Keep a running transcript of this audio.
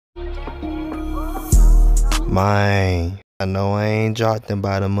Man, I know I ain't dropped in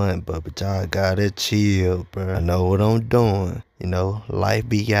about a month, but y'all gotta chill, bro. I know what I'm doing. You know, life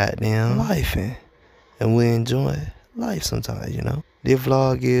be goddamn lifing. And we enjoy life sometimes, you know. This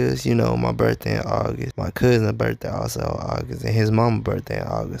vlog is, you know, my birthday in August. My cousin's birthday also in August. And his mama's birthday in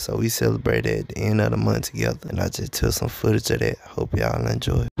August. So we celebrated at the end of the month together. And I just took some footage of that. Hope y'all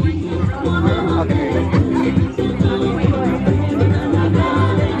enjoy.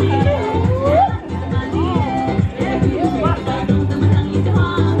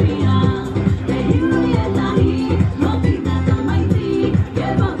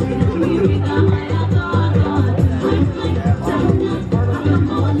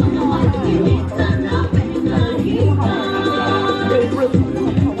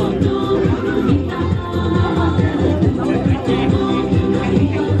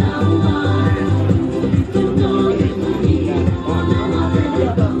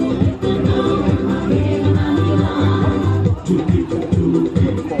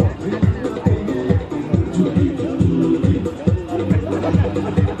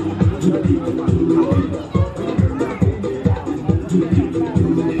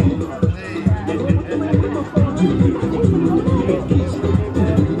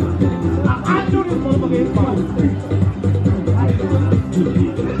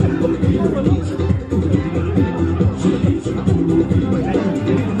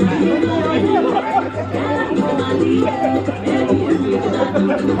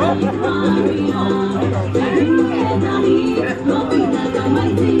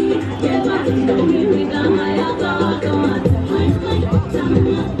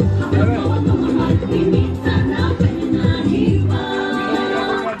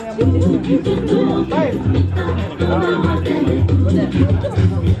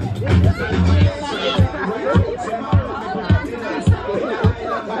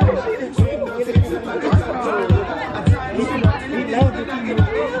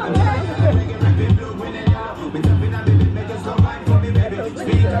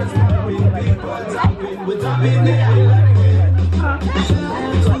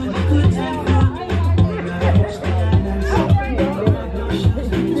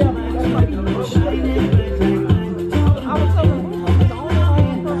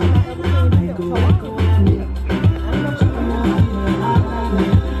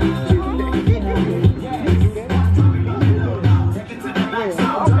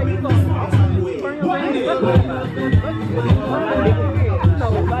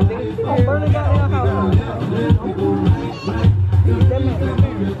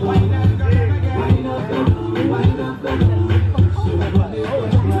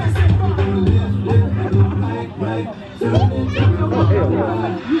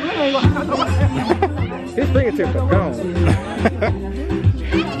 His fingertips are gone.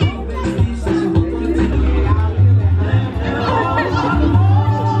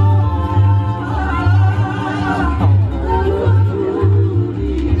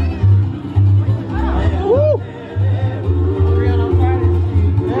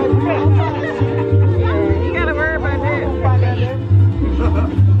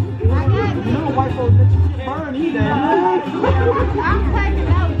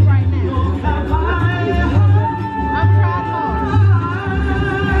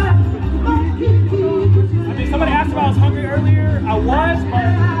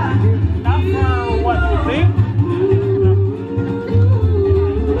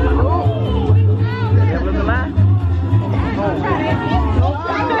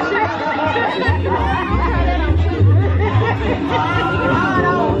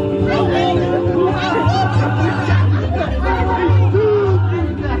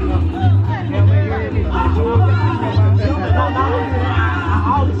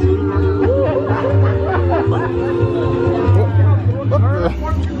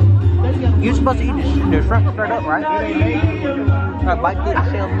 You're supposed to eat the shrimp straight up, right? Like the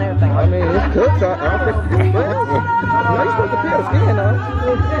shells and everything. I mean, it's cooked, so I don't think well, you're supposed to peel the skin, though.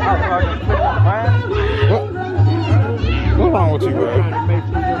 What's wrong with you, bro?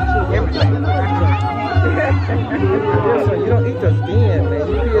 Everything. Yeah, so you don't eat the skin, man.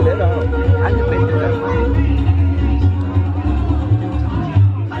 You peel that off. I just think that.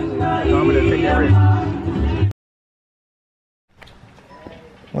 I'm gonna take that risk.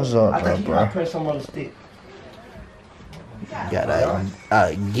 What's up, I think you bro? might press some on the stick. Got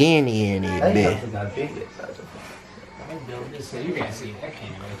a guinea in it, bitch. You can't see that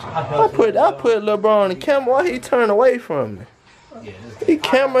camera. I put LeBron on the camera. Why he turned away from me? He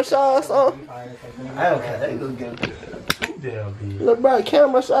camera shy or something? I don't care. They gonna get too damn big. LeBron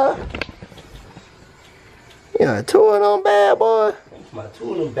camera shy. Yeah, two of them bad boy. My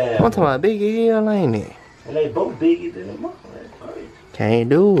two of them bad. I'm talking about Big Hill, ain't it? And they both bigger than the motherfucker. Can't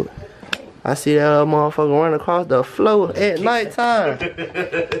do it. I see that little motherfucker running across the floor at nighttime.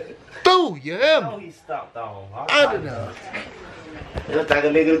 Dude, you hear me? Oh, he stopped on. I don't know. It look like a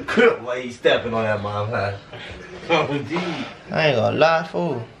nigga crip while he stepping on that motherfucker. Oh, gee. I ain't gonna lie,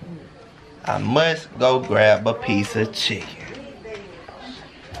 fool. I must go grab a piece of chicken.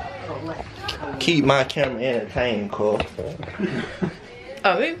 Keep my camera entertained, Cole.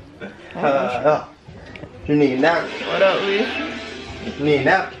 Oh, me? You need a nap? What up, we? You need a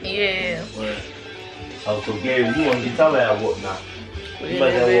nap? Yeah. Oh, so Gary, you want to get your ass whooped now? You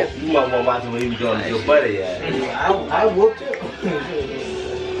must want to watch when he was doing your buddy ass. I whooped you.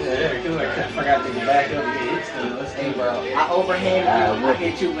 I forgot to get back up here. Let's see, bro. I overhand you. I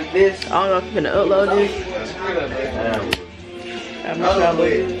hit you with this. I don't know if you're gonna upload this. I'm not Oh, gonna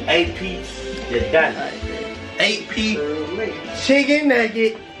wait. 8 piece, you're done. 8-piece chicken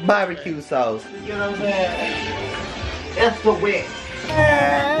nugget barbecue sauce. You know what I'm saying? That's the way.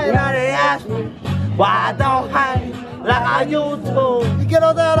 Now they ask me why I don't hang like I used to. You get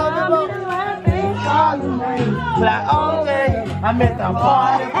on that on me, bro? Like, okay, I'm at the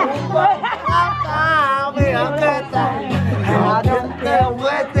party. I'll be a good time. I don't care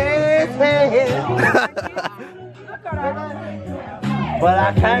what they say. But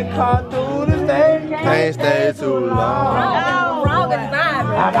I can't come through the stage. Can't stay too long. wrong is fine.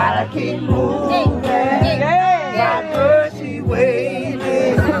 I gotta keep moving. My girl, she waiting.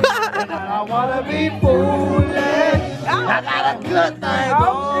 And I wanna be foolish. I got a good thing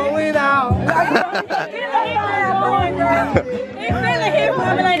going on.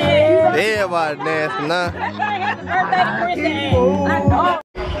 Everybody dancing now.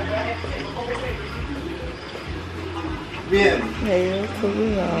 Yeah. Hey,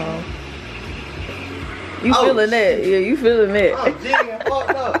 you feeling that? Yeah, you feeling that. I'm jigging,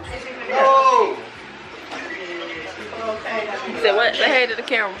 fucked up. Oh. You said what? Say hey to the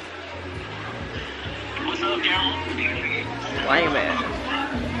camera. What's up, camera? Lame man.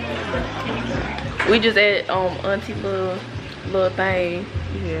 We just at Auntie little thing.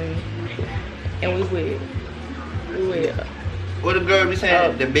 Yeah. And we with What the girl be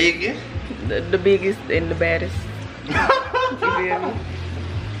saying? The biggest? the biggest and the baddest. You feel me?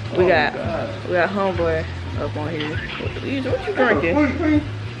 We got homeboy up on here. What you drinking?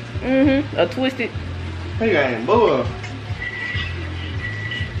 Mm-hmm. A twisted. He ain't bull.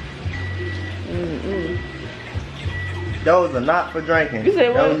 Mm-mm. Those are not for drinking. You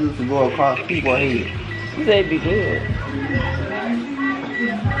said what? Those used to go across people's heads. You said it'd be good.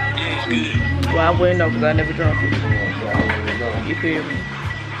 Well, I wouldn't know because I never drunk it. You feel me?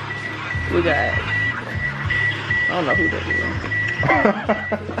 We got, I don't know who that is.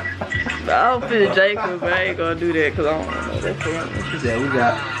 I don't feel Jacob, but I ain't gonna do that because I don't know. That's for him. She said we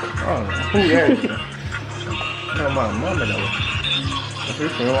got, I don't know who that is. No, my mama though.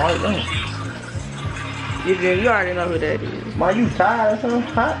 This ain't right there. You already know who that is. Ma, you tired or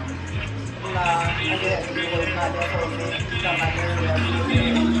something? Hot?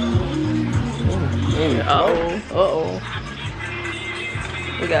 Uh-oh.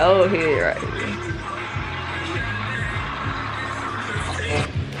 We got old head right here.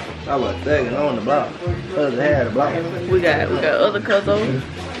 I was second on the block. Other had the block. We got other cousins.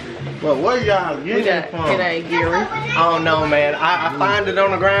 But where y'all We getting got it from? it ain't Gary. I don't know, man. I find it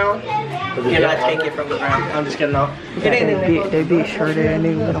on the ground, and I take it from the ground. I'm just kidding, no. It ain't in there. That big shirt ass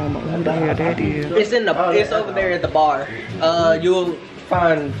nigga. I don't know who the hell that is. It's in the. It's over there at the bar. You'll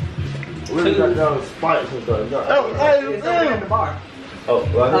find. We got those spikes and stuff. Oh, hey, It's over there at the bar. Oh,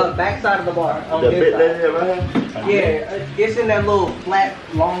 right here? Backside of the bar. On The this bit side. that here, right here? Yeah, it's in that little flat,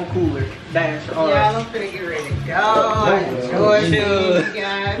 long cooler. That's Yeah, I'm finna get ready to go. Enjoy shoes,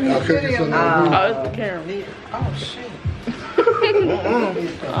 guys. Oh, it's the camera. Oh, shit.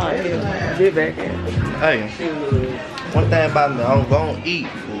 Oh, yeah. Get back in. Hey, one thing about me, I'm gonna eat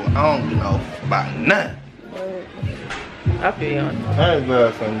food. I don't give no f about nothing. I feel you on it. I ain't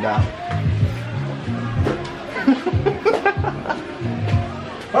girl from that.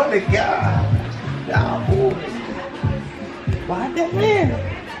 Holy God. Y'all fools. Why that man?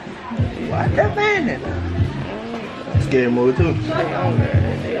 Why that man? Scared move too. They on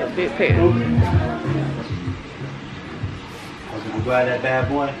there. They a big pair. You grab that bad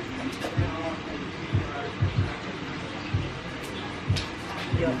boy?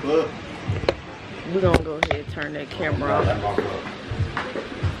 Good. We're gonna go ahead and turn that camera off.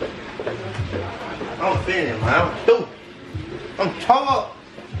 I'm feeling, man. I'm through. I'm tired.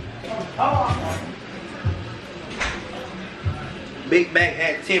 Big back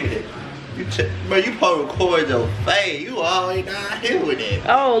activity. Bro, you supposed to record your face. You always down here with that.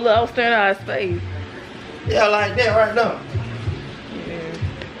 Oh, look, I was staring at his face. Yeah, like that right now.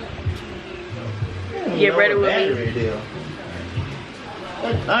 Get ready with me.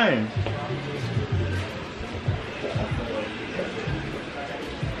 That thing.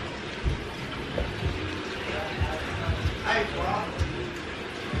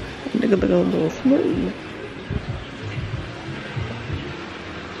 Look at the little smooth.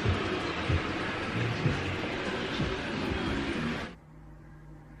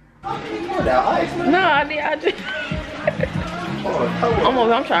 No, I just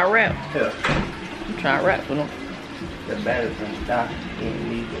I'm trying to rap. Yeah. I'm trying to rap for them. The battery's gonna die.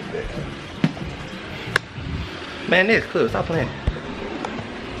 Man, this cool. Stop playing.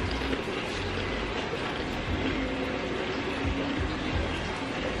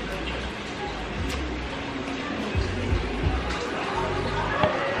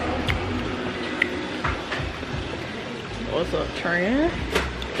 What's up, Trent?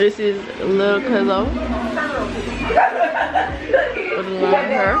 This is Lil Cuzzo. With a long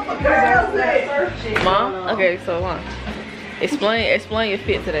hair. Mom? Okay, so hold on. Explain your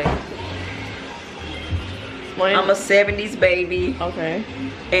fit today. Explain. I'm a 70s baby. Okay.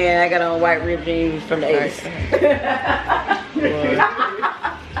 And I got on white ripped jeans from the 80s.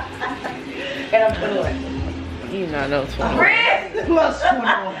 And I'm 21. You not know 21. Plus 21.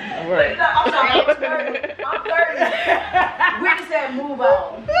 Right. I'm sorry, I'm 30. We just said move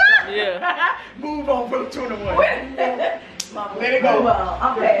on. Yeah. Move on from 21. Let it go.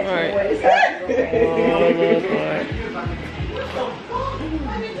 I'm past Right.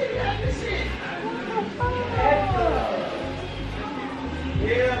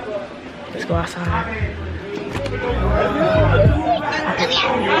 Let's go outside.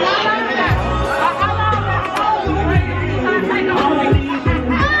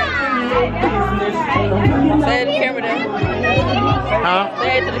 Say it to the camera then. Huh?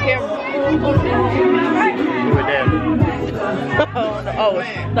 Say it to the camera. You were there.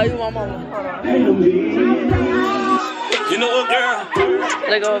 Oh, no, you want mama. Hold on. You know what, girl?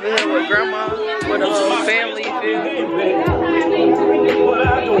 They go over here with grandma, with a little family feel.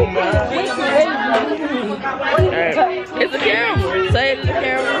 Alright, it's the camera. Say it to the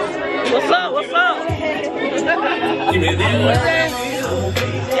camera. What's up? What's up?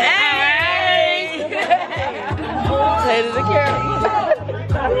 Hey! Say it to the camera.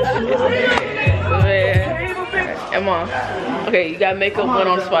 And mom. Okay, you got makeup one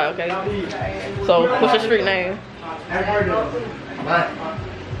on the spot, okay? So, what's your street name?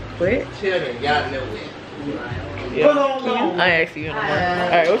 What? Yeah. I ain't asking you no more.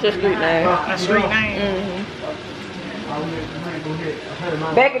 Alright, what's your street name? My street name?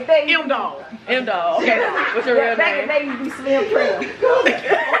 Back in the day, M-Dog. M-Dog. Okay. What's your real back in the name? day, you be Slim Trim.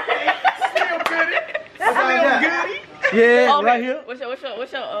 That's Slim Goody. Yeah, Okay. right here. What's your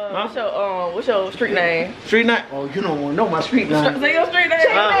street name? Street name? Oh, you don't want to know my street name. Say your street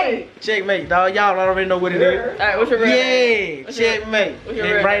name. Checkmate, dog. Y'all already know what it is. Alright, what's your real name? Yeah, What's your- checkmate. what's your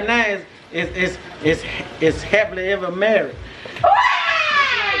And real right name? now it's happily ever married.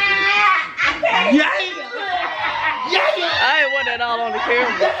 Yeah. I ain't want that all on the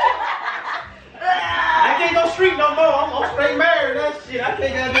camera. I can't go street no more. I'm straight married. That shit. I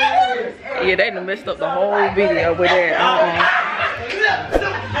can't go there. Yeah, they done messed up the whole video with that.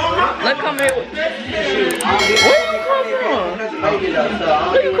 Let's come here.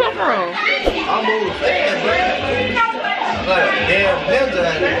 Where you come from? I'm moving fast, bro. Like a damn ninja.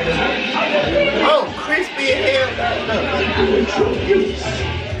 Oh, crispy as hell.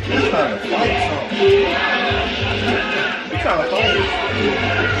 You trying to fight something. You trying to fight?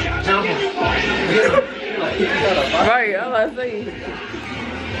 Right, I'm about to say.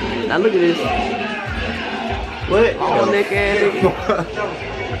 Now look at this. What? Little neck ass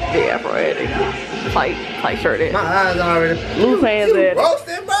nigga. Big afro ass nigga. Tight shirt ass. My eyes already. Loose hands ass.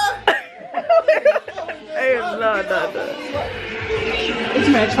 Roasting, bro? Hey, no. It's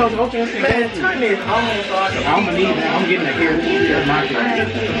man, Charles. Okay, man, turn this on so I can. I'm gonna need that. I'm getting that here. That's my kid.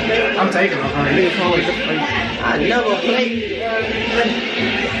 I'm taking it. I never played.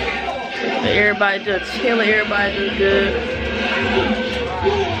 Everybody just chilling. Everybody just good.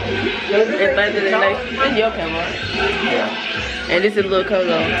 Everybody just nice. This is your camera. Yeah. And this is Lil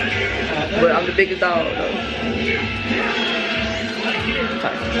Cuzzo. But I'm the biggest dog though.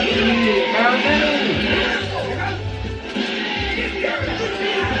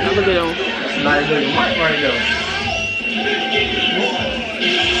 Now look at him. Nice looking mic right there.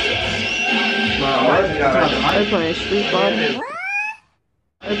 They playing Street Fighter.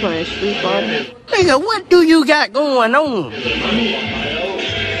 They playing Street Fighter. Nigga, what do you got going on?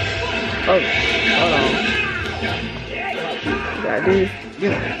 Oh, hold on. Got this.